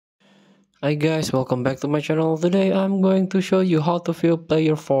Hi guys, welcome back to my channel. Today I'm going to show you how to view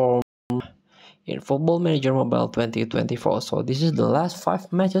player form in Football Manager Mobile 2024. So this is the last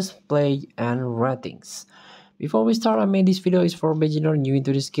 5 matches played and ratings. Before we start, I made this video is for beginner new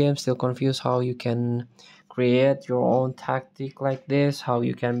into this game, still confused how you can create your own tactic like this, how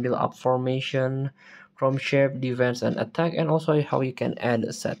you can build up formation from shape, defense and attack, and also how you can add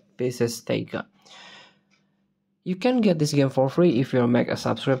set pieces taker. You can get this game for free if you make a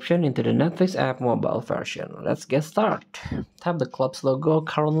subscription into the Netflix app mobile version. Let's get started. Tap the club's logo.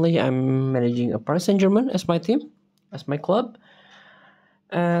 Currently, I'm managing a Paris Saint-Germain as my team, as my club.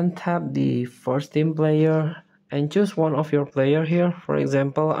 And tap the first team player and choose one of your player here. For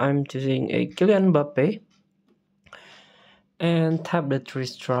example, I'm choosing a Kylian Mbappe. And tap the 3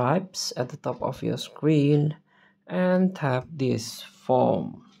 stripes at the top of your screen and tap this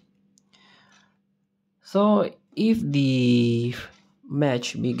form. So if the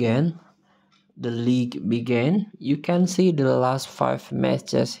match began, the league began, you can see the last 5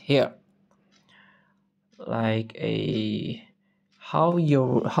 matches here, like a how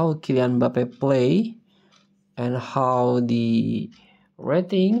Kylian Mbappe play and how the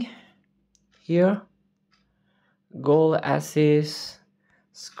rating here, goal, assist,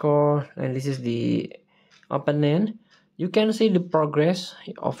 score, and this is the opponent. You can see the progress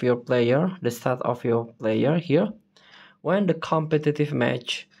of your player, the start of your player here when the competitive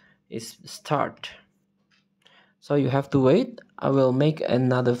match is start. So you have to wait. I will make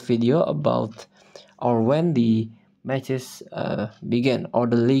another video about or when the matches begin or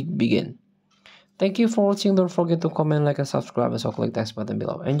the league begin. Thank you for watching. Don't forget to comment, like, and subscribe, and so click the text button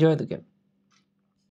below. Enjoy the game.